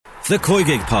the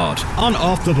Coigig Pod on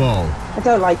Off the Ball. I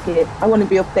don't like it. I want to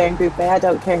be up there in Group A. I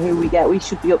don't care who we get. We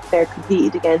should be up there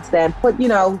competing against them. But, you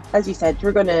know, as you said,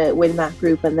 we're going to win that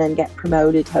group and then get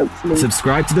promoted, hopefully.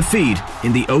 Subscribe to the feed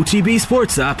in the OTB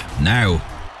Sports app now.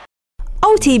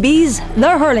 OTB's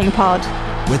The Hurling Pod.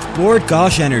 With Bord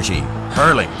Gáis Energy.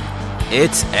 Hurling.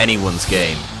 It's anyone's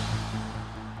game.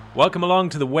 Welcome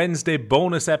along to the Wednesday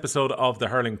bonus episode of the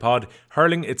Hurling Pod.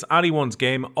 Hurling, it's anyone's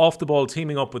game. Off the Ball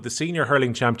teaming up with the Senior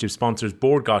Hurling Championship sponsors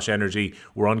Bord Gáis Energy.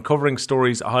 We're uncovering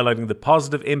stories highlighting the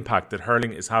positive impact that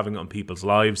hurling is having on people's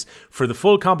lives. For the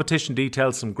full competition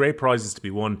details, some great prizes to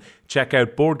be won, check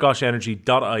out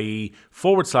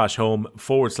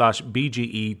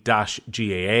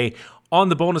bordgaishenergy.ie/home/BGE-GAA. On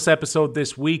the bonus episode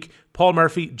this week, Paul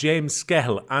Murphy, James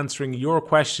Skehill answering your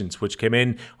questions which came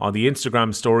in on the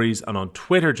Instagram stories and on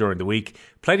Twitter during the week.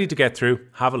 Plenty to get through.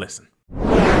 Have a listen.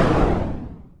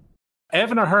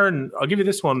 Evan Ahern, I'll give you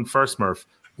this one first, Murph.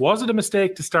 Was it a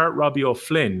mistake to start Robbie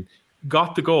O'Flynn?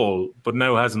 Got the goal, but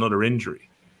now has another injury.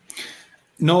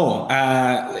 No,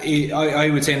 I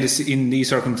would say in these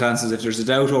circumstances, if there's a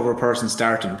doubt over a person,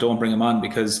 start him. Don't bring him on,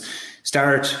 because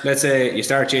let's say you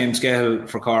start James Skehill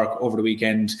for Cork over the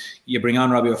weekend, you bring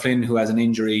on Robbie O'Flynn who has an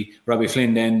injury. Robbie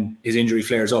O'Flynn, then his injury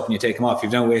flares up and you take him off.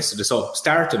 You've now wasted the sub.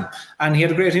 Start him. And he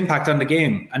had a great impact on the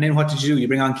game. And then what did you do? You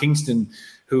bring on Kingston,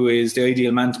 who is the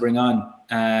ideal man to bring on,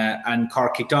 and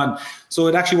Cork kicked on. So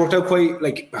it actually worked out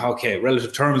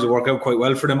relative terms, it worked out quite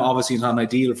well for them. Obviously it's not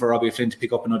ideal for Robbie O'Flynn to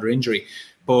pick up another injury.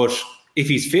 But if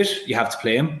he's fit, you have to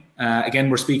play him.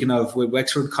 Again, we're speaking of with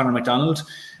Wexford, Conor McDonald.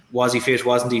 Was he fit?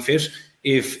 Wasn't he fit?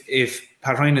 If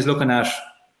Pat Ryan is looking at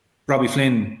Robbie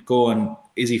Flynn going,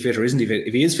 is he fit or isn't he fit?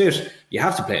 If he is fit, you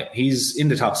have to play him. He's in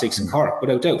the top six in Cork,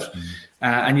 without doubt.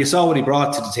 And you saw what he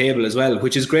brought to the table as well,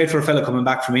 which is great for a fella coming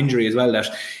back from injury as well, that,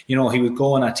 you know, he would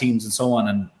go on at teams and so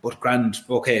on, but grand,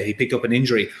 okay, he picked up an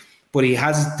injury, but he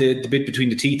has the bit between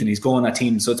the teeth and he's going at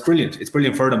teams. So it's brilliant. It's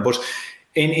brilliant for them. But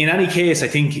in any case, I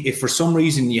think if for some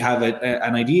reason you have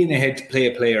an idea in your head to play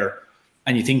a player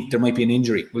and you think there might be an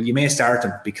injury, well, you may start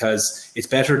him, because it's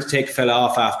better to take a fella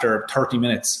off after 30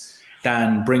 minutes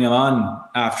than bring him on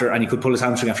after, and he could pull his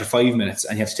hamstring after 5 minutes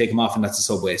and you have to take him off, and that's a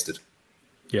sub wasted.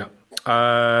 Yeah.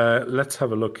 Let's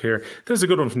have a look here. There's a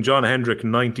good one from John Hendrick,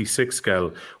 96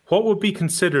 scale. What would be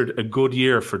considered a good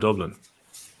year for Dublin?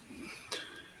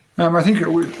 I think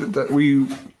we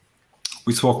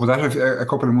spoke about that a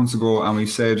couple of months ago, and we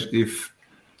said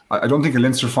I don't think a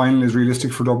Leinster final is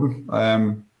realistic for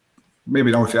Dublin.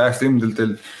 Maybe now if you ask them,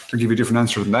 they'll give you a different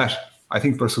answer than that. I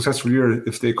think for a successful year,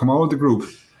 if they come out of the group,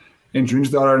 enter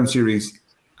into the All-Ireland series,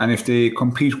 and if they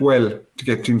compete well to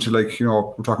get into, like, you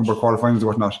know, we're talking about quarterfinals and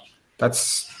whatnot,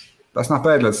 that's not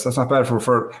bad, lads. That's not bad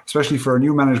for especially for a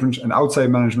new management, an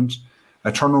outside management,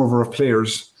 a turnover of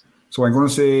players. So I'm going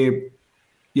to say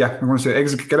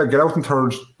exit, get out in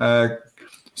third,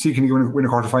 see can you win a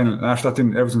quarterfinal, and after that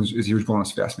then everything is a huge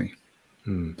bonus if you ask me.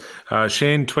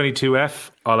 Shane 22F,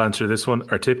 I'll answer this one.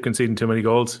 Are Tip conceding too many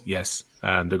goals? Yes,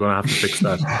 and they're going to have to fix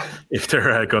that if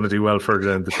they're going to do well further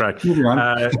down the track.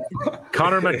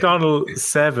 Conor McDonald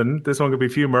 7, this one could be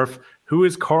for you, Murph. Who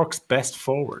is Cork's best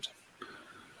forward?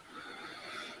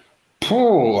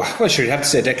 Well, sure, you have to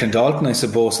say Declan Dalton, I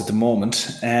suppose, at the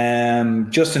moment.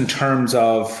 Just in terms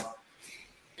of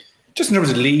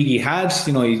the league he had,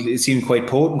 you know, he seemed quite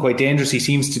potent, quite dangerous. He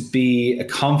seems to be a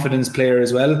confidence player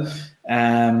as well.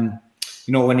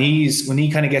 You know, when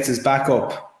he kind of gets his back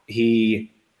up,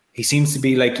 he seems to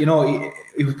be like, you know,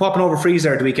 he was popping over frees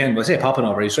there at the weekend. Well, I say popping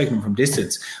over, he's striking them from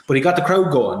distance, but he got the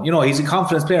crowd going. You know, he's a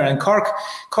confidence player, and Cork,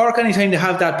 anytime they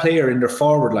have that player in their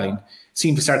forward line,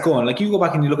 seem to start going. Like, you go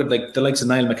back and you look at like the likes of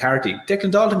Niall McCarthy.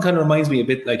 Declan Dalton kind of reminds me a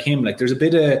bit like him. Like, there's a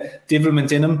bit of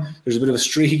devilment in him. There's a bit of a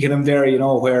streak in him there, you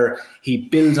know, where he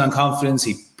builds on confidence.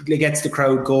 He gets the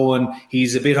crowd going.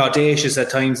 He's a bit audacious at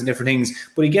times and different things,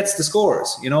 but he gets the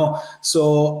scores, you know.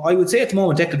 So I would say at the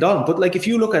moment Declan Dalton. But like, if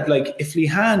you look at, like, if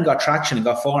Lehan got traction and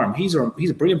got form, he's a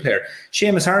brilliant player.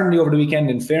 Seamus Harnedy over the weekend,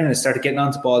 in fairness, started getting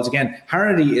onto balls again.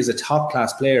 Harnedy is a top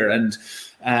class player and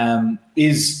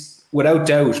is without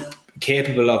doubt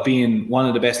capable of being one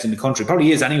of the best in the country.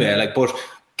 Probably is anyway, like, but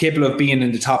capable of being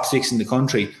in the top 6 in the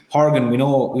country. Horgan, we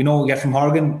know we get from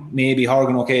Horgan. Maybe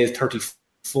Horgan, okay, is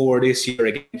 34 this year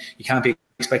again. You can't be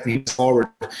expecting him forward.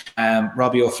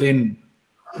 Robbie O'Flynn,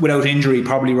 without injury,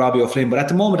 probably Robbie O'Flynn. But at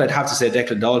the moment, I'd have to say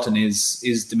Declan Dalton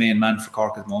is the main man for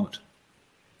Cork at the moment.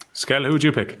 Skell, who would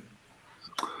you pick?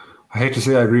 I hate to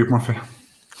say I agree with Murphy.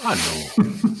 I know.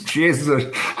 Jesus,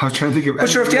 I was trying to think of. But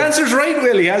sure, if the answer's right,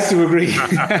 Will, he has to agree.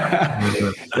 I'm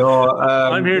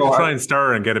here to try and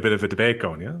stir and get a bit of a debate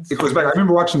going. Yeah, it goes back. I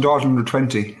remember watching Dalton under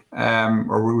 20,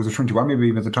 or was it 21 maybe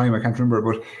even at the time? I can't remember,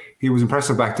 but he was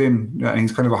impressive back then, and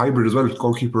he's kind of a hybrid as well,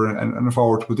 goalkeeper and a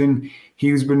forward. But then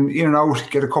he's been in and out,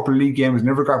 get a couple of league games,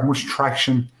 never got much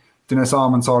traction. Then I saw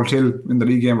him on Salt Hill in the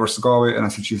league game versus Galway, and I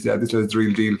said, "Geez, yeah, this is the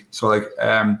real deal." So like,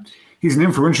 he's an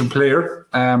influential player.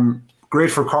 Great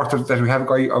for Cork that we have a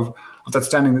guy of that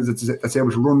standing that's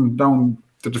able to run down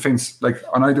the defence, like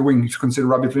on either wing. If you consider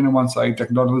Robbie Flynn on one side, Jack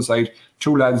Dunn on the other side,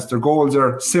 two lads, their goals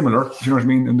are similar, if you know what I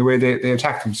mean, in the way they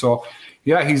attack them. So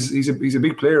yeah, he's a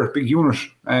big player, big unit,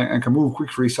 and can move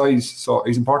quick for his size. So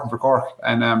he's important for Cork.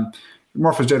 And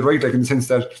Murphy's dead right, like in the sense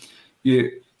that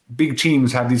big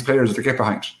teams have these players that they get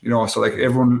behind, you know. So like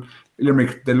everyone,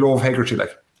 Limerick, they love Hegarty.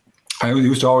 Like I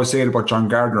used to always say it about John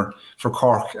Gardner for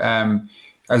Cork.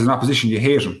 As an opposition, you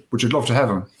hate him, but you'd love to have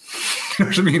him. You know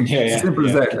what I mean? It's simple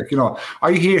as that. Like, you know,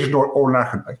 I hated Owen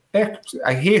Larkin.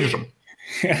 I hated him.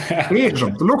 Hated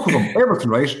him. The look of him, everything,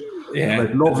 right? Yeah.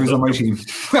 I'd love he's on my team.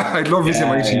 I'd love he's in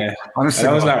my team. Yeah. Honestly,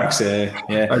 that was Lark's.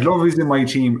 I'd love he's in my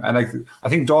team, and I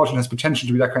think Dalton has potential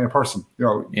to be that kind of person. You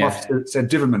know, Murphy said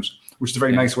divilment, which is a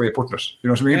very nice way of putting it. You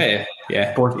know what I mean?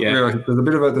 Yeah. But you know, there's a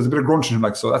bit of grunge in him,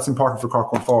 like, so that's important for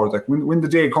Cork going forward. Like when the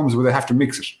day comes where they have to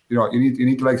mix it, you know, you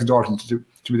need the likes of Dalton to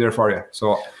be there for you.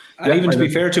 So. And even to be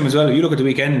fair to him as well, if you look at the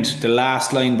weekend, the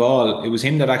last line ball, it was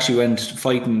him that actually went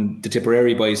fighting the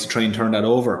Tipperary boys to try and turn that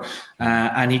over.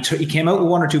 And he came out with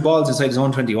one or two balls inside his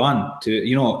own 21 to,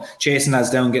 you know, chasing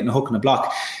us down, getting a hook and a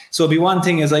block. So it'd be one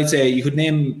thing, as I'd say, you could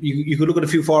look at a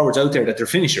few forwards out there that they're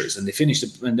finishers and they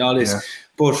finished and all this. Yeah.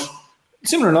 But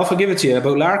similar enough, I'll give it to you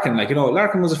about Larkin. Like, you know,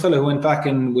 Larkin was a fellow who went back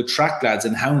in with track lads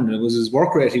and hound, and it was his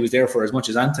work rate he was there for as much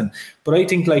as Anton. But I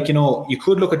think, like, you know, you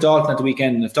could look at Dalton at the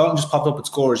weekend, and if Dalton just popped up at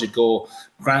scores, you'd go,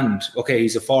 grand, okay,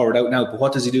 he's a forward out now, but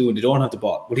what does he do when they don't have the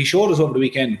ball? But he showed us over the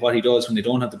weekend what he does when they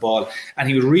don't have the ball, and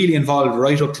he was really involved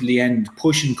right up to the end,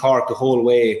 pushing Cork the whole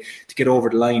way to get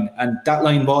over the line. And that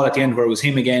line ball at the end where it was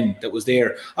him again that was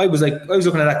there, I was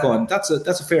looking at that going, that's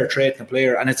a fair trait in a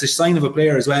player, and it's a sign of a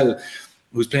player as well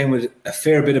who's playing with a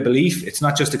fair bit of belief. It's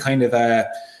not just a kind of a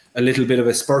little bit of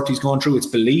a spurt he's going through. It's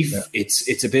belief. Yeah.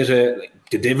 It's a bit of like,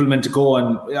 the devilment to go,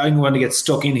 and I'm going to get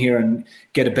stuck in here and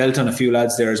get a belt on a few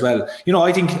lads there as well. You know,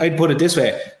 I think I'd put it this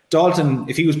way. Dalton,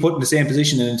 if he was put in the same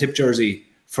position in a tip jersey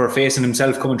for facing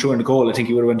himself coming through in the goal, I think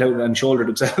he would have went out and shouldered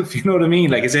himself. You know what I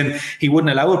mean? Like, as in, he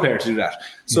wouldn't allow a player to do that.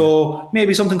 So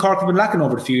maybe something Cork have been lacking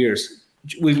over the few years.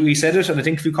 We said it, and I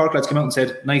think a few Cork lads came out and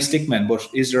said, nice stick man, but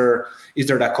is there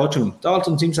that cut to him?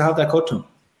 Dalton seems to have that cut to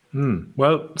him.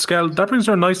 Well, Skell, that brings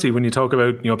her nicely when you talk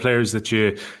about, you know, players that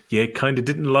you kind of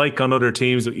didn't like on other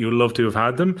teams that you would love to have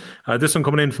had them. This one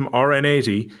coming in from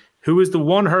RN80. Who is the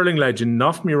one hurling legend,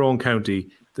 not from your own county,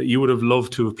 that you would have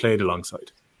loved to have played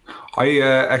alongside? I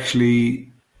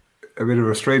actually, a bit of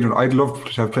a strange one, I'd love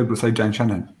to have played beside Jan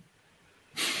Shanahan.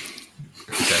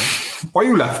 Okay. Why are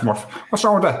you laughing, Murph? What's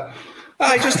wrong with that?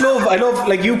 I love,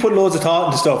 like, you put loads of thought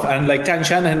into stuff, and like Dan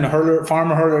Shanahan,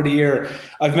 farmer hurler of the year,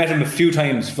 I've met him a few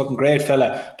times, fucking great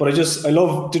fella, but I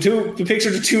love the picture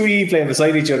of the two playing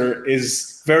beside each other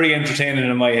is very entertaining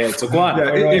in my head. So go on.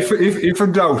 Yeah, if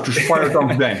in doubt, just fire it down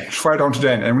to Dan. Just fire it down to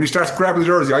Dan. And when he starts grabbing the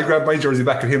jersey, I grab my jersey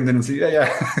back at him then and say,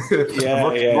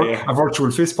 a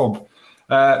virtual fist pump.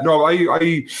 No,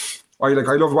 I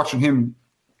love watching him.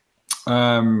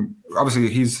 Obviously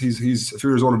he's a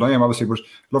few years older than I am, obviously, but I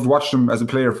love watching him as a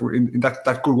player in that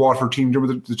good Waterford team.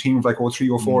 Remember the team of like 03,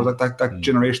 04, that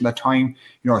generation, that time.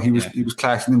 You know, he was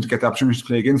class, and then to get the opportunity to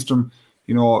play against him,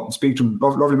 you know, speak to him,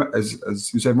 lovely,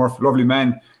 as you said, Murph, lovely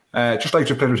man. Just like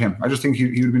to play with him. I just think he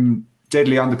would have been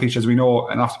deadly on the pitch, as we know,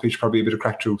 and off the pitch probably a bit of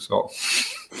crack too. So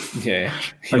yeah,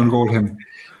 I will go with him.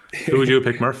 Who would you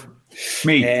pick, Murph?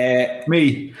 Me.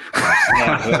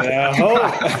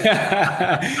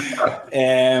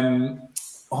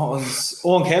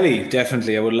 Owen Kelly,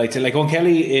 definitely. I would like to. Like, Owen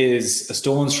Kelly is a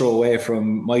stone's throw away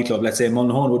from my club. Let's say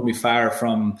Mullinholm wouldn't be far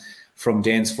from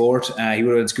Danesfort. He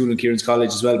would have had school in Kieran's College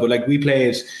as well. But like we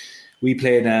played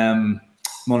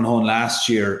Mullinholm last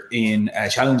year in a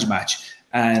challenge match,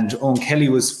 and Owen Kelly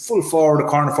was full forward, or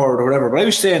corner forward, or whatever. But I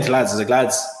was saying to lads, I was like,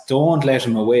 lads, don't let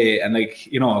him away. And like,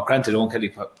 you know, granted, Owen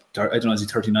Kelly, I don't know, is he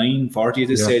 39, 40 at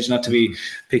this stage? Not to be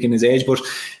picking his age, but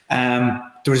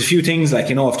there was a few things, like,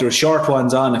 you know, if there was short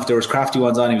ones on, if there was crafty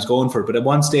ones on, he was going for it. But at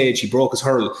one stage, he broke his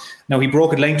hurl. Now, he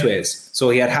broke it lengthways. So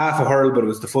he had half a hurl, but it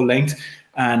was the full length,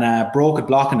 and broke it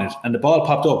blocking it. And the ball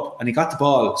popped up, and he got the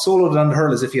ball, soloed it on the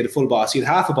hurl as if he had a full boss. He had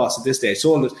half a boss at this stage,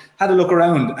 soloed it, had a look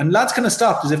around, and lads kind of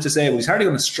stopped as if to say, well, he's hardly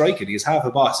going to strike it. He has half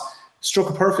a boss. struck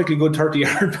a perfectly good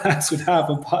 30-yard pass with half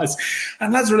a pass,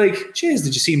 and lads were like, "Jeez,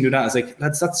 did you see him do that?" I was like,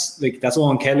 "Lads, that's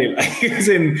Owen Kelly." Like,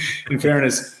 in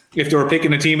fairness, if they were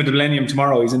picking a team at the Millennium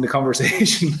tomorrow, he's in the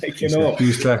conversation. Like,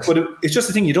 but it's just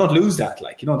the thing, you don't lose that.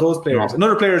 Like, those players. No.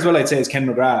 Another player as well, I'd say, is Ken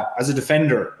McGrath as a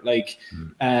defender. Like,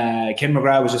 Ken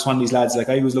McGrath was just one of these lads. Like,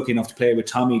 I was lucky enough to play with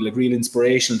Tommy, like real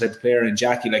inspirational type of player, and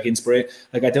Jackie, like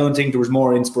Like, I don't think there was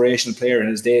more inspirational player in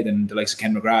his day than the likes of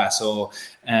Ken McGrath. So,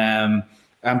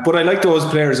 but I like those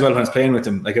players as well when I was playing with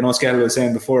them. Like, I know Skell was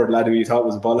saying before, the lad who you thought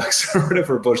was a bollocks or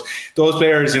whatever, but those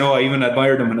players, I even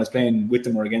admired them when I was playing with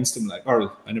them or against them. Like,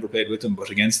 or I never played with them,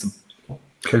 but against them.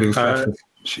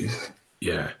 Jeez.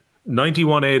 Yeah.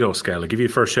 91-8, Skell. I'll give you a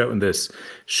first shout on this.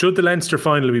 Should the Leinster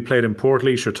final be played in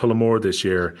Portlaoise or Tullamore this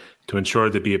year to ensure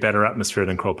there'd be a better atmosphere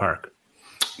than Croke Park?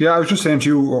 Yeah, I was just saying to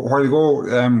you a while ago,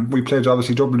 we played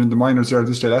obviously Dublin in the minors there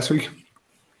this day last week,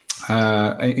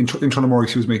 in Tullamore,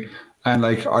 excuse me. And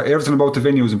like everything about the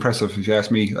venue is impressive, if you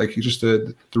ask me. Like, you just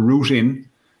the route in,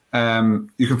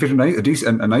 you can fit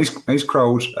a nice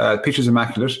crowd. Pitch is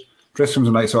immaculate, dressing rooms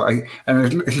are nice. So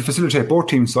it'll facilitate both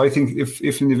teams. So I think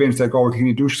if in the event that we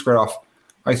can do square off,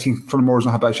 I think Tullamore is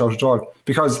not a bad shout at all.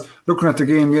 Because looking at the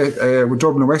game with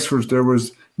Dublin and Wexford, there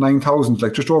was 9,000,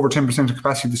 like just over 10% of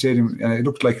capacity of the stadium, and it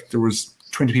looked like there was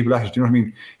 20 people at it. You know what I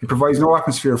mean? It provides no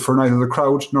atmosphere for neither the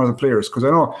crowd nor the players, because I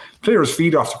know players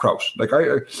feed off the crowd. Like,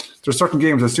 there's certain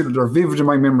games that are vivid in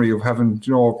my memory of having,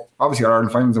 obviously our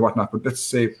Ireland finals and whatnot, but let's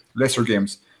say lesser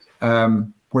games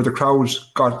where the crowd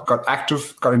got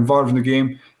active, got involved in the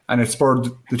game, and it spurred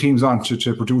the teams on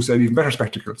to produce an even better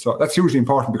spectacle. So that's hugely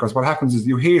important, because what happens is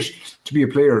you hate to be a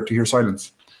player to hear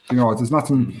silence. There's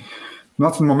nothing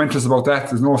momentous about that.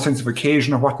 There's no sense of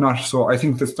occasion or whatnot. So I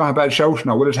think that's not a bad shout.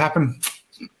 Now, will it happen?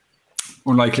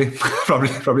 Unlikely,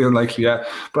 probably unlikely, yeah.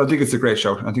 But I think it's a great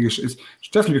shout. I think it's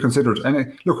definitely be considered.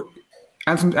 And look,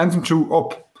 Anthem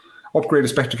 2 upgrade a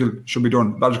spectacle should be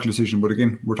done. Logical decision, but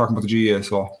again, we're talking about the GAA,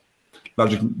 so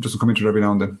logic doesn't come into it every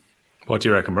now and then. What do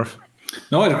you reckon, Murph?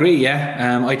 No, I'd agree,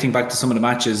 yeah. I think back to some of the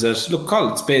matches that, look,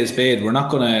 call it spade. We're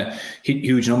not going to hit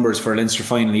huge numbers for a Leinster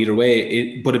final either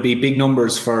way, but it'd be big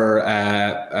numbers for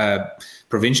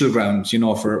provincial ground,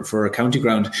 for a county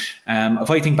ground. If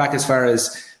I think back as far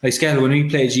as, like, Skell, when we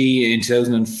played G in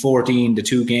 2014, the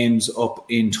 2 games up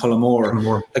in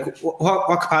Tullamore. Like,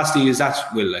 what capacity is that,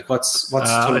 Will? Like, what's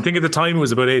I think at the time it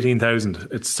was about 18,000.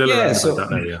 It's still around about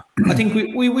that now, yeah. I think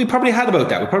we probably had about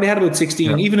that. We probably had about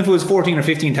 16, even if it was 14 or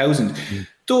 15,000.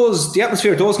 The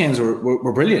atmosphere at those games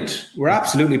were brilliant. Were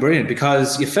absolutely brilliant,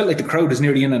 because you felt like the crowd was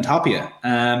nearly in on top of you.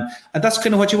 And that's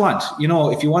kind of what you want.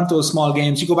 If you want those small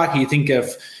games, you go back and you think of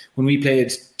when we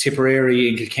played Tipperary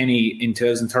in Kilkenny in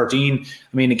 2013.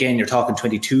 I mean, again, you're talking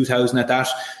 22,000 at that.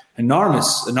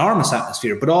 Enormous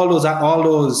atmosphere. But all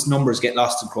those numbers get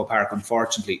lost in Croke Park,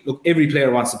 unfortunately. Look, every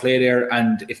player wants to play there,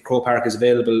 and if Croke Park is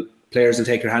available, players will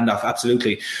take your hand off,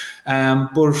 absolutely.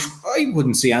 But I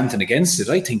wouldn't see anything against it.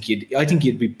 I think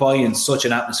you'd be buying such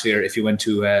an atmosphere if you went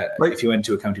to a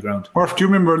county ground. Murph, do you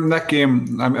remember in that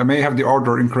game? I may have the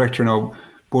order incorrect here now,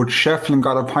 but Shefflin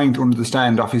got a pint under the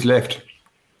stand off his left.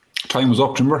 Time was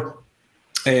up, remember?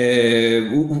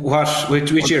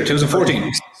 Which year?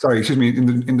 2014. Sorry, excuse me.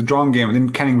 In the drawn game, and then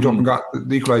Canning was up and got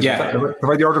the equaliser. Yeah. Have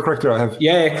I the order correct there? I have.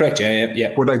 Yeah, correct.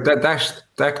 Yeah. But like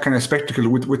that kind of spectacle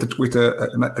with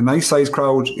a nice sized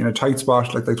crowd in a tight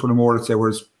spot like Tullamore, let's say, where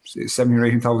it's 17 or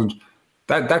 18,000.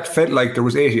 That felt like there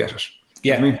was 80 at it.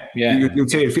 Yeah, I mean, yeah.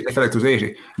 You'd say it felt like there was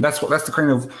 80, and that's the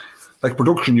kind of like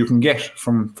production you can get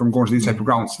from going to these type of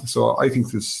grounds. So I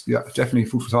think there's definitely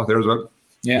food for thought there as well.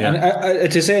 Yeah,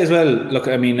 and to say as well, look,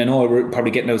 I mean, I know we're probably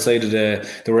getting outside of the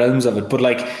realms of it, but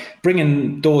like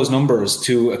bringing those numbers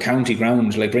to a county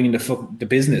ground, like bringing the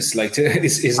business, like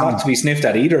is not to be sniffed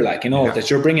at either. Like,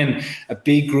 that you're bringing a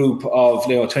big group of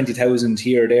 20,000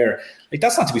 here or there, like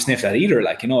that's not to be sniffed at either.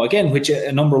 Like, again, which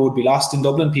a number would be lost in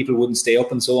Dublin, people wouldn't stay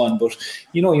up and so on. But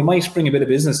you might bring a bit of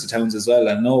business to towns as well.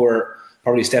 And we're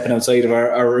probably stepping outside of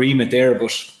our remit there,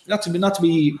 but not to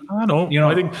be. I know.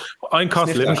 I think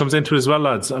cost of living comes into it as well,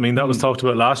 lads. I mean, that was talked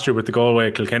about last year with the Galway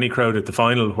Kilkenny crowd at the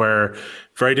final, where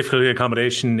very difficult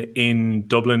accommodation in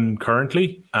Dublin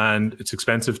currently, and it's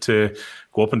expensive to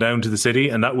go up and down to the city,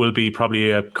 and that will be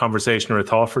probably a conversation or a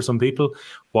thought for some people.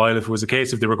 While if it was a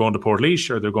case if they were going to Portlaoise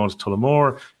or they're going to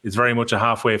Tullamore, it's very much a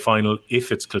halfway final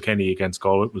if it's Kilkenny against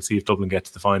Galway. We'll see if Dublin get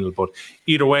to the final. But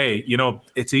either way,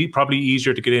 it's probably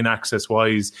easier to get in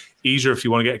access-wise, easier if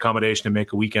you want to get accommodation and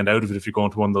make a weekend out of it if you're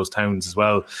going to one of those towns as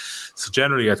well. So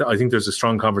generally, I think there's a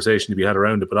strong conversation to be had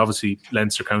around it. But obviously,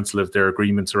 Leinster Council have their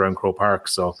agreements around Croke Park,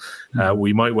 so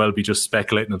we might well be just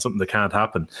speculating on something that can't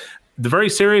happen. The very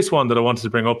serious one that I wanted to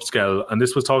bring up, Skell, and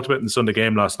this was talked about in the Sunday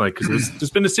game last night, because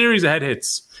there's been a series of head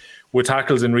hits with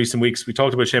tackles in recent weeks. We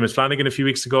talked about Seamus Flanagan a few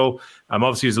weeks ago.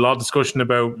 Obviously, there's a lot of discussion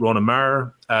about Ronan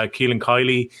Maher. Keelan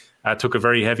Kiley took a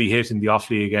very heavy hit in the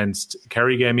Offaly against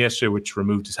Kerry game yesterday, which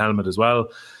removed his helmet as well.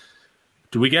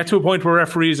 Do we get to a point where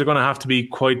referees are going to have to be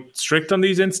quite strict on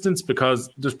these incidents? Because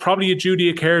there's probably a duty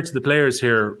of care to the players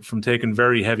here from taking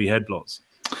very heavy head blows.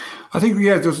 I think,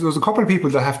 there's a couple of people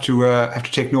that have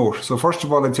to take note. So first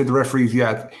of all, I'd say the referees,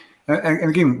 and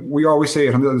again, we always say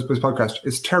it on this podcast,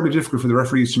 it's terribly difficult for the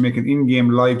referees to make an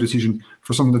in-game live decision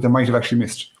for something that they might have actually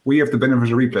missed. We have the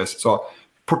benefit of replays. So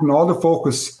putting all the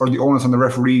focus or the onus on the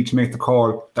referee to make the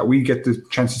call that we get the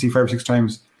chance to see 5 or 6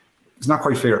 times is not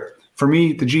quite fair. For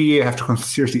me, the GAA have to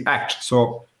seriously act.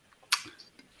 So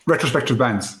retrospective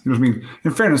bans, you know what I mean?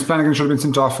 In fairness, Flanagan should have been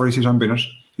sent off for his hit on Bennett.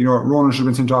 Ronan should have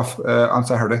been sent off on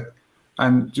Saturday.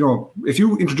 And, if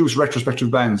you introduce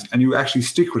retrospective bans and you actually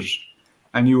stick with it,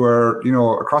 and you are,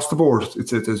 across the board,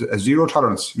 it's a zero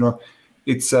tolerance,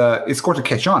 it's going to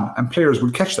catch on, and players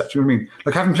will catch that, you know what I mean?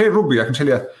 Like, having played rugby, I can tell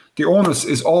you, the onus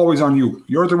is always on you.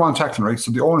 You're the one tackling, right? So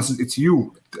the onus it's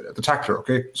you, the tackler,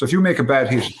 okay? So if you make a bad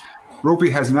hit, rugby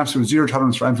has an absolute zero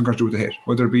tolerance for anything got to do with the head,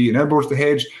 whether it be an elbow to the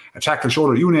head, a tackle,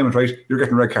 shoulder, you name it, right? You're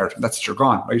getting a red card. That's it, you're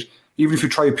gone, right? Even if you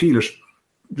try to appeal it,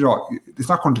 it's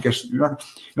not going to get. You're not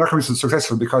going to be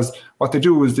successful, because what they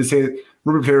do is they say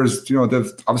rugby players, they've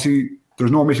obviously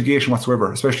there's no mitigation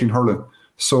whatsoever, especially in hurling.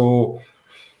 So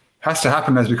has to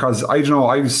happen, as because I don't know.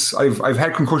 I've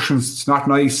had concussions. It's not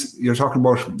nice. You're talking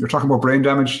about brain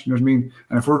damage. You know what I mean?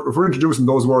 And if we're introducing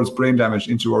those words, brain damage,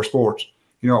 into our sport,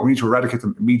 we need to eradicate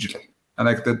them immediately. And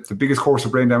like the biggest course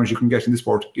of brain damage you can get in this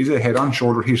sport is a head-on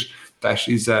shoulder hit that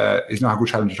is not a good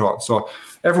challenge at all. So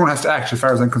everyone has to act, as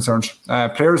far as I'm concerned.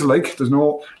 Players alike, there's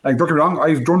no, don't get me wrong,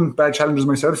 I've done bad challenges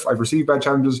myself. I've received bad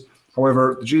challenges.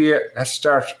 However, the GAA has to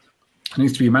start. It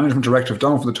needs to be a management directive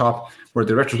down from the top where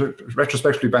they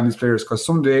retrospectively ban these players, because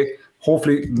someday,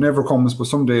 hopefully it never comes, but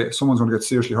someday someone's going to get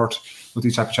seriously hurt with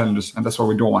these type of challenges, and that's what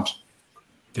we don't want.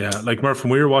 Yeah, like Murph,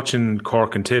 when we were watching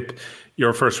Cork and Tip,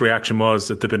 your first reaction was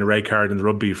that there'd been a red card in the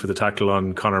rugby for the tackle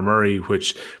on Conor Murray,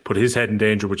 which put his head in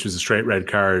danger, which was a straight red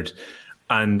card.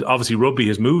 And obviously rugby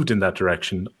has moved in that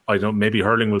direction. Maybe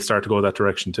hurling will start to go that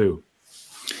direction too.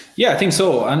 Yeah, I think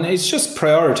so. And it's just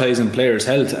prioritising players'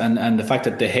 health and the fact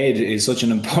that the head is such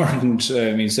an important,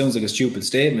 it sounds like a stupid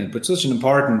statement, but such an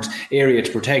important area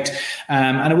to protect.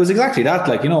 And it was exactly that,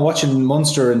 watching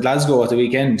Munster and Glasgow at the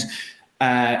weekend,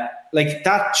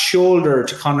 that shoulder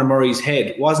to Conor Murray's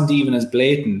head wasn't even as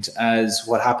blatant as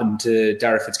what happened to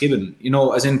Darragh Fitzgibbon.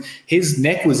 As in his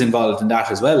neck was involved in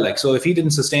that as well. So if he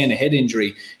didn't sustain a head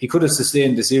injury, he could have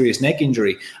sustained a serious neck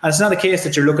injury. And it's not a case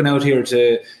that you're looking out here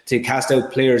to cast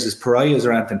out players as pariahs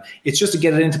or anything. It's just to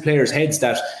get it into players' heads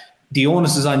that the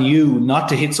onus is on you not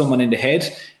to hit someone in the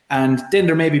head. And then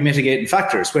there may be mitigating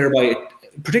factors whereby,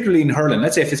 particularly in hurling,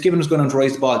 let's say if Fitzgibbon was going to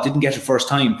raise the ball, didn't get it first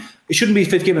time, it shouldn't be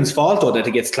Fitzgibbon's fault though that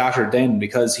it gets clattered then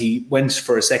because he went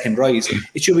for a second rise.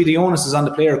 It should be the onus is on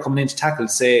the player coming in to tackle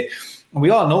to say, and we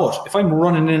all know it, if I'm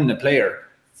running in a player,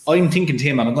 I'm thinking to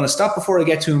him, am I going to stop before I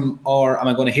get to him, or am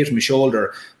I going to hit him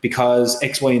shoulder because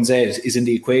X, Y, and Z is in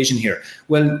the equation here?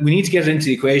 Well, we need to get it into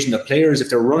the equation that players, if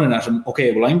they're running at him,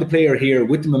 okay, well, I'm the player here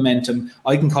with the momentum,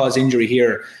 I can cause injury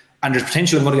here, and there's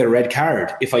potential I'm going to get a red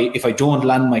card if I don't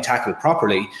land my tackle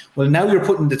properly. Well, now you're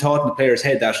putting the thought in the player's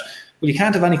head that, well, you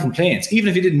can't have any complaints. Even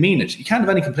if you didn't mean it, you can't have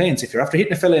any complaints. If you're after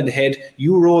hitting a fella in the head,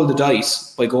 you roll the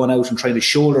dice by going out and trying to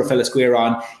shoulder a fella square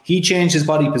on. He changed his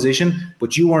body position,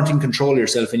 but you weren't in control of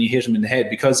yourself and you hit him in the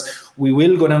head, because we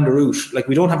will go down the route.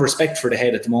 We don't have respect for the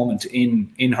head at the moment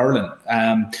in hurling.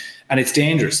 And it's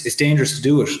dangerous. It's dangerous to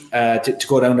do it, to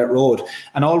go down that road.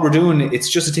 And all we're doing,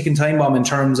 it's just a ticking time bomb in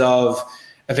terms of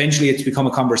eventually it's become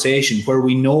a conversation where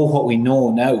we know what we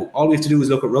know now. All we have to do is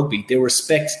look at rugby. They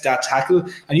respect that tackle.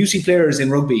 And you see players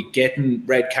in rugby getting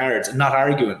red cards and not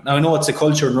arguing. Now, I know it's a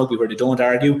culture in rugby where they don't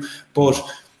argue, but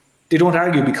they don't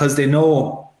argue because they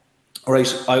know, all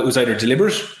right, it was either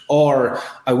deliberate or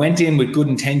I went in with good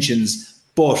intentions,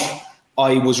 but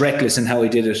I was reckless in how I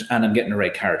did it and I'm getting a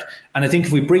red card. And I think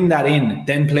if we bring that in,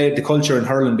 then the culture in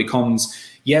hurling becomes,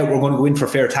 yeah, we're going to go in for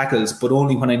fair tackles, but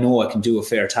only when I know I can do a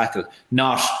fair tackle.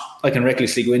 Not, I can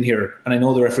recklessly go in here and I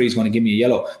know the referee's going to give me a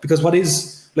yellow. Because what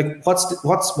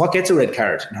gets a red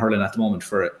card in hurling at the moment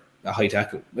for a high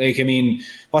tackle?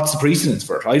 What's the precedence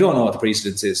for it? I don't know what the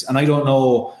precedence is. And I don't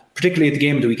know, particularly at the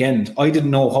game of the weekend, I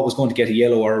didn't know what was going to get a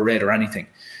yellow or a red or anything.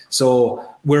 So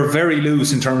we're very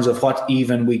loose in terms of what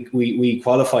even we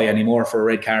qualify anymore for a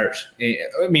red card.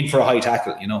 I mean, for a high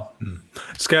tackle, you know.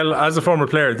 Skell, as a former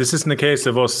player, this isn't a case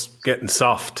of us getting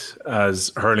soft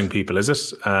as hurling people, is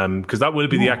it? Because that will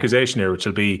be the accusation here, which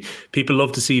will be people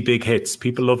love to see big hits.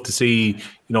 People love to see,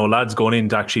 lads going in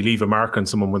to actually leave a mark on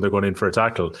someone when they're going in for a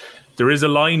tackle. There is a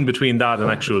line between that and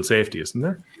actual safety, isn't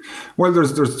there? Well,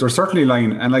 there's certainly a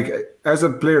line. And like as a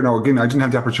player now, again, I didn't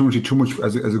have the opportunity too much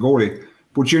as a goalie.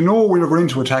 But when you're going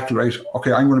into a tackle, right?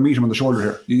 Okay, I'm going to meet him on the shoulder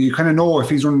here. You kind of know if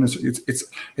he's running.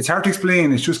 It's hard to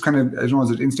explain. It's just kind of, as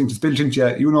an instinct. It's built into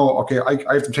you. You know, okay,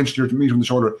 I have the potential here to meet him on the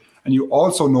shoulder, and you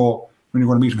also know when you're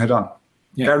going to meet him head on.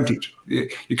 Yeah. Guaranteed.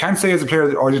 You can't say as a player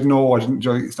that I didn't know.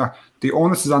 It's not. The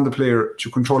onus is on the player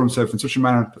to control himself in such a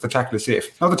manner that the tackle is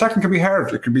safe. Now the tackling can be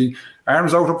hard. It can be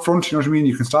arms out up front. You know what I mean?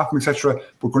 You can stop him, etc.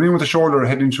 But going in with the shoulder,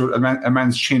 heading into a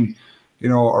man's chin,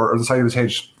 or the side of his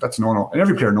head, that's a no-no. And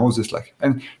every player knows this,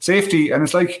 and safety. And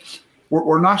it's like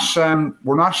we're not,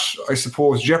 I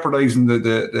suppose, jeopardising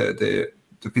the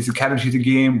physicality of the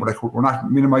game. We're not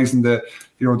minimising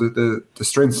the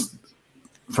strengths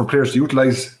for players to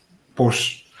utilise. But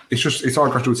it's all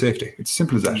got to do with safety. It's as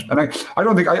simple as that. And I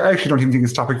actually don't even think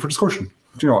it's a topic for discussion.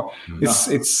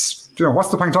 It's what's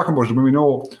the point of talking about it when we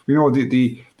know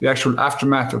the actual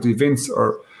aftermath of the events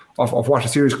or of what a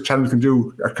serious challenge can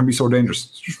do can be so dangerous.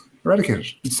 Just eradicate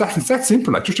it. It's that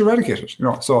simple. Just eradicate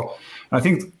it. So I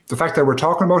think the fact that we're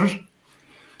talking about it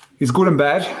is good and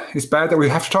bad. It's bad that we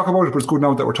have to talk about it, but it's good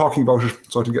now that we're talking about it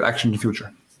so to get action in the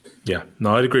future. Yeah,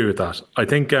 no, I'd agree with that. I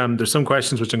think there's some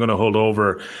questions which I'm going to hold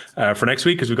over for next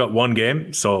week because we've got one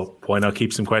game. So why not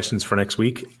keep some questions for next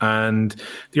week? And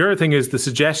the other thing is the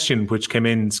suggestion which came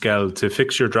in, Skell, to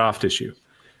fix your draft issue,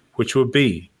 which would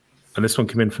be, and this one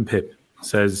came in from Pip,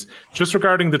 says, just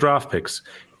regarding the draft picks,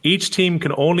 each team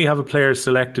can only have a player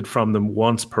selected from them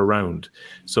once per round.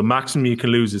 So maximum you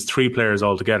can lose is 3 players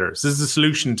altogether. So this is a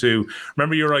solution to,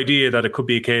 remember your idea that it could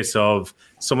be a case of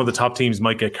some of the top teams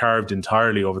might get carved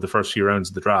entirely over the first few rounds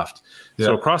of the draft. Yeah.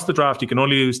 So across the draft, you can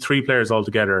only lose 3 players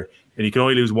altogether, and you can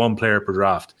only lose 1 player per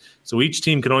draft. So each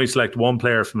team can only select 1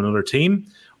 player from another team,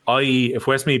 i.e. if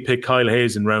Westmeath pick Kyle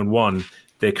Hayes in round 1,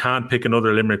 they can't pick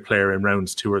another Limerick player in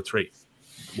rounds 2 or 3.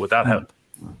 Would that help?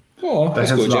 Oh,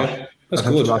 that's good, yeah. That's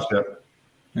good. I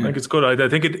think it's good. I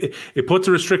think it puts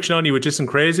a restriction on you, which isn't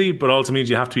crazy, but also means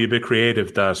you have to be a bit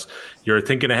creative, that you're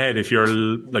thinking ahead. If you're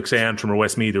like, say, Antrim or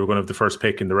Westmeath, who are going to have the first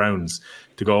pick in the rounds,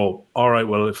 to go, all right,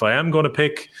 well, if I am going to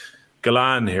pick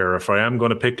Galan here, if I am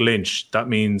going to pick Lynch, that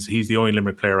means he's the only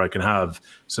Limerick player I can have.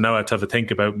 So now I have to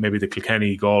think about maybe the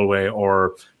Kilkenny, Galway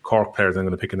or Cork players I'm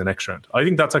going to pick in the next round. I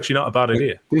think that's actually not a bad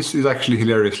idea. This is actually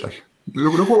hilarious.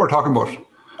 Look what we're talking about.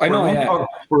 I know,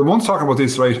 we're once talking about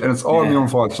this, right? And it's all my own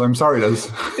fault, so I'm sorry, Liz.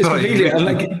 It's completely,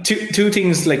 and two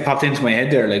things popped into my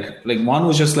head there. Like one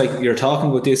was just you're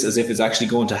talking about this as if it's actually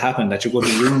going to happen, that you're going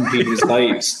to ruin people's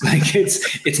lives.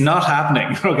 It's not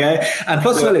happening, okay? And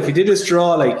plus, well, if you did this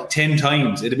draw 10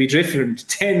 times, it'd be different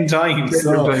 10 times.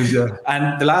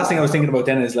 And the last thing I was thinking about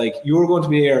then is you're going to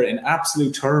be here in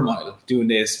absolute turmoil doing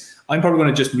this. I'm probably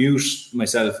going to just mute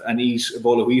myself and eat a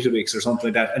bowl of Weetabix or something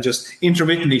like that and just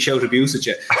intermittently shout abuse at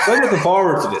you. So I'm looking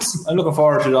forward to this. I'm looking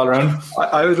forward to it all around.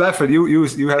 I was laughing. You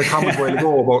had a comment a while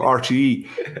ago about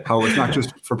RTE, how it's not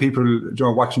just for people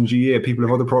watching GA, people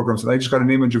have other programs. And I just got an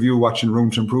image of you watching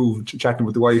Room to Improve, chatting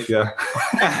with the wife,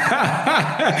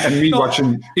 and me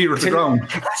watching Ear to the Ground,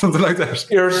 something like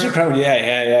that. Ear to the Ground,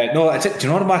 yeah. No, do you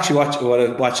know what I'm actually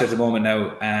watching at the moment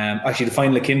now? Actually, the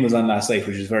final of Kin was on last night,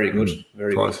 which is very good.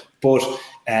 Very good. But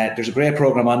there's a great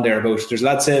programme on there there's a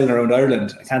lad sailing around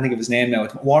Ireland. I can't think of his name now.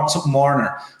 It's something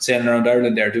Warner sailing around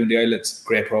Ireland there doing the islands.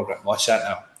 Great programme. Watch that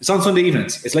now. It's on Sunday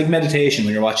evenings. It's like meditation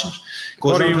when you're watching it.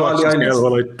 What are you watching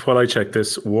while I check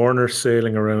this? Warner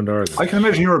sailing around Ireland. I can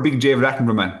imagine you're a big David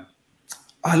Attenborough man.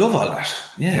 I love all that.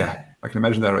 Yeah. I can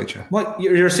imagine that, right? Yeah. What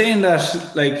you're saying that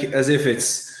as if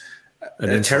it's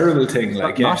a terrible thing,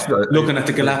 looking at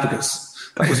the Galapagos.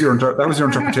 That was your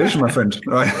interpretation, my friend.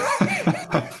 Right?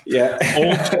 Yeah.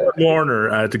 Old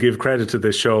Warner, to give credit to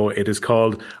this show, it is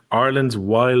called Ireland's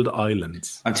Wild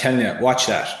Islands. I'm telling you, watch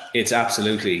that. It's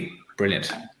absolutely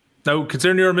brilliant. Now,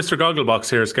 considering you're Mr. Gogglebox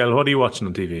here, Skell, what are you watching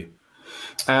on TV?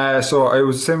 So I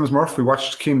was the same as Murph. We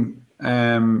watched Kin,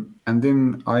 and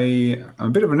then I'm a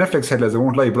bit of a Netflix head, as I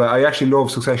won't lie, but I actually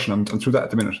love Succession. I'm through that at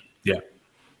the minute. Yeah,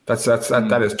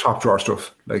 that is top drawer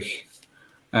stuff. What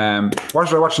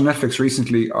did I watch on Netflix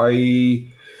recently?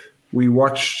 We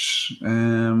watched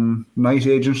Night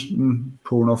Agent,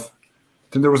 poor enough.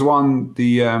 Then there was one,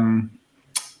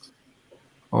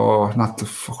 not the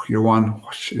fuck your one.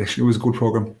 It was a good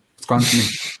program. It's gone to me.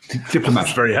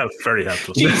 Diplomat. Very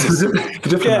helpful. Jesus. The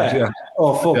Diplomat, yeah.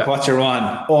 Oh, fuck, what you're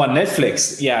on? Oh, on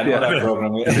Netflix. Yeah, I know that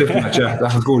program. The Diplomat, yeah.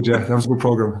 That was good, yeah. That was a good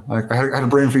program. I had a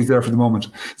brain freeze there for the moment.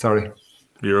 Sorry.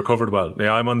 You recovered well.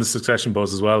 Yeah, I'm on the Succession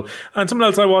buzz as well. And something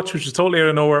else I watched, which was totally out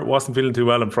of nowhere, wasn't feeling too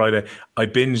well on Friday. I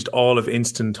binged all of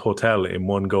Instant Hotel in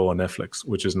one go on Netflix,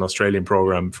 which is an Australian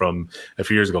program from a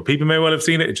few years ago. People may well have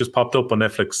seen it. It just popped up on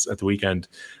Netflix at the weekend,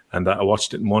 and I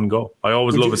watched it in one go. I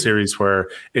always love a series where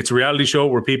it's a reality show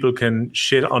where people can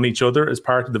shit on each other as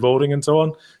part of the voting and so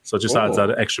on. So it just adds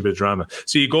that extra bit of drama.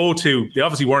 So you go to, they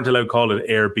obviously weren't allowed to call it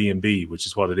Airbnb, which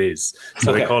is what it is.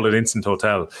 So they call it Instant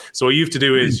Hotel. So what you have to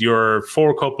do is you're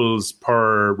 4 couples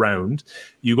per round.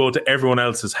 You go to everyone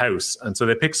else's house. And so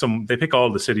they pick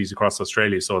all the cities across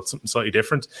Australia. So it's something slightly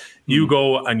different. You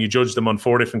go and you judge them on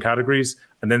 4 different categories,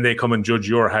 and then they come and judge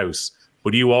your house.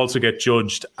 But you also get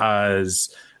judged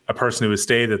as a person who has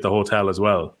stayed at the hotel as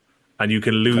well. And you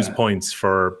can lose points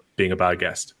for being a bad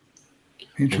guest.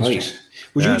 Right.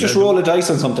 Would you just roll a dice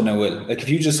on something now, Will? Like if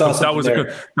you just saw something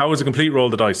that was a complete roll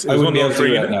of the dice. It was one of those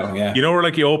you know where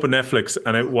like you open Netflix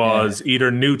and it was either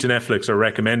new to Netflix or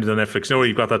recommended on Netflix. You know where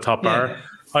you've got that top bar?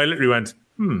 I literally went,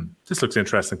 this looks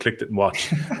interesting, clicked it and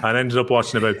watched. And ended up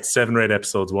watching about 7 or 8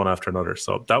 episodes one after another.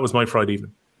 So that was my Friday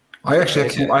evening. I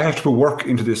have to put work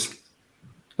into this.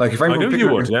 Like if I'm going to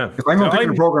pick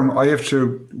a program, I have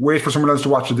to wait for someone else to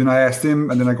watch it. Then I ask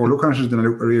them, and then I go look at it. Then I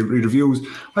read reviews.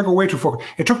 I go way too fucking.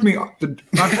 It took me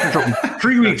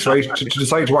 3 weeks, right, to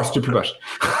decide to watch Diplomat.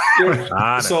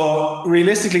 So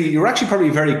realistically, you're actually probably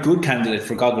a very good candidate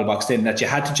for Gogglebox. Then that you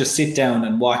had to just sit down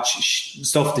and watch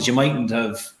stuff that you mightn't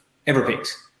have ever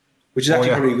picked, which is actually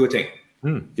probably a good thing.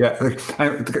 Yeah,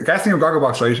 the casting of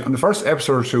Gogglebox, right? On the first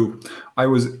episode or two, I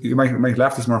was. You might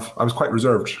laugh this, Murph. I was quite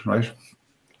reserved, right?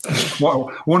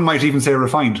 Well, one might even say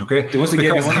refined. Okay, they must have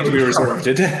given one to be reserved,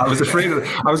 did they? I was afraid.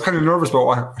 I was kind of nervous about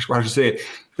what I should say.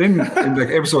 Then in like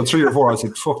episode 3 or 4, I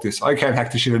said, "Fuck this! I can't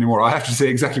hack this shit anymore. I have to say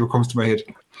exactly what comes to my head."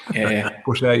 Yeah,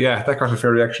 but that got a fair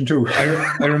reaction too.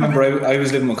 I remember I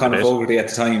was living with Conor Fogarty at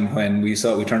the time when we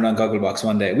turned on Gogglebox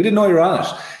one day. We didn't know you were on it,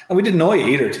 and we didn't know you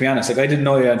either. To be honest, like I didn't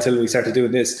know you until we started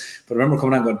doing this. But I remember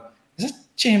coming on going, "Is that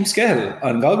James Skell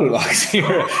on Gogglebox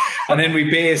here?" And then we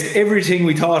based everything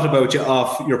we thought about you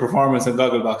off your performance on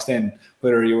Gogglebox then,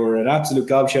 whether you were an absolute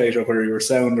gobshite or whether you were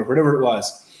sound or whatever it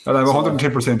was. Well, I'm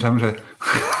 110%, haven't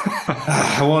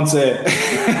I? I won't say.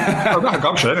 I'm not a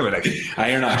gobshite anyway. Like.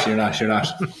 You're not.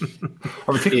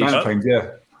 I would think times, yeah.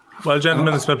 Well,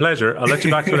 gentlemen, it's my pleasure. I'll let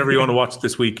you back to whatever you want to watch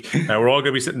this week. We're all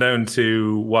going to be sitting down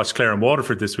to watch Clare and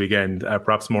Waterford this weekend,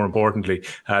 perhaps more importantly,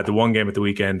 the one game at the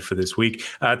weekend for this week.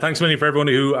 Thanks a million for everyone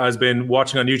who has been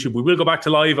watching on YouTube. We will go back to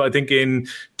live, I think, in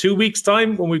 2 weeks'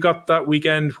 time when we've got that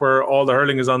weekend where all the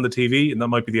hurling is on the TV, and that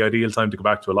might be the ideal time to go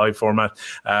back to a live format.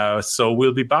 So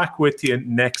we'll be back with you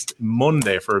next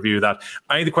Monday for a review of that.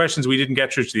 Any of the questions we didn't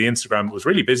get through to the Instagram, it was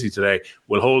really busy today.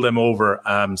 We'll hold them over.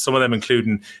 Some of them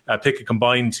including pick a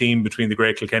combined team between the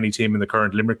Great Kilkenny team and the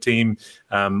current Limerick team.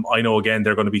 I know, again,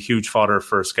 they're going to be huge fodder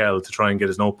for Skell to try and get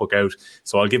his notebook out.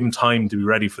 So I'll give him time to be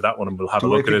ready for that one and we'll have a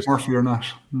look at it. Murphy or not?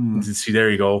 See, there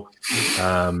you go.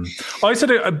 I said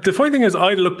the funny thing is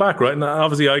I look back, right, and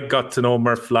obviously I got to know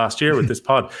Murph last year with this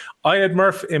pod. I had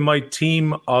Murph in my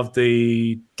team of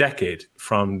the decade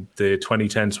from the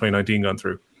 2010-2019 gone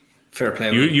through. Fair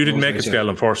play. You didn't make a Skell,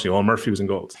 unfortunately. All Murphy was in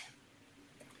goals.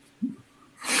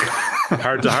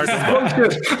 Hard to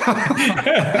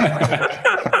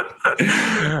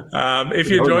if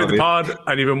you enjoyed the pod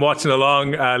and you've been watching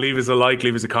along, leave us a like,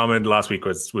 leave us a comment. Last week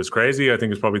was crazy. I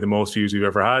think it's probably the most views we've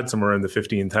ever had, somewhere in the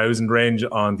 15,000 range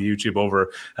on the YouTube,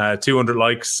 over 200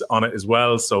 likes on it as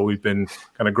well. So we've been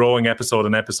kind of growing episode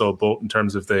and episode, both in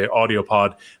terms of the audio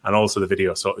pod and also the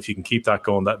video. So if you can keep that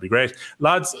going, that'd be great.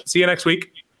 Lads, see you next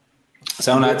week.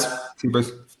 Sound lads. See you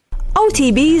boys.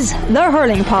 OTB's The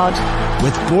Hurling Pod.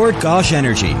 With Bord Gosh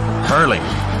Energy. Hurling.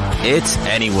 It's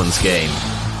anyone's game.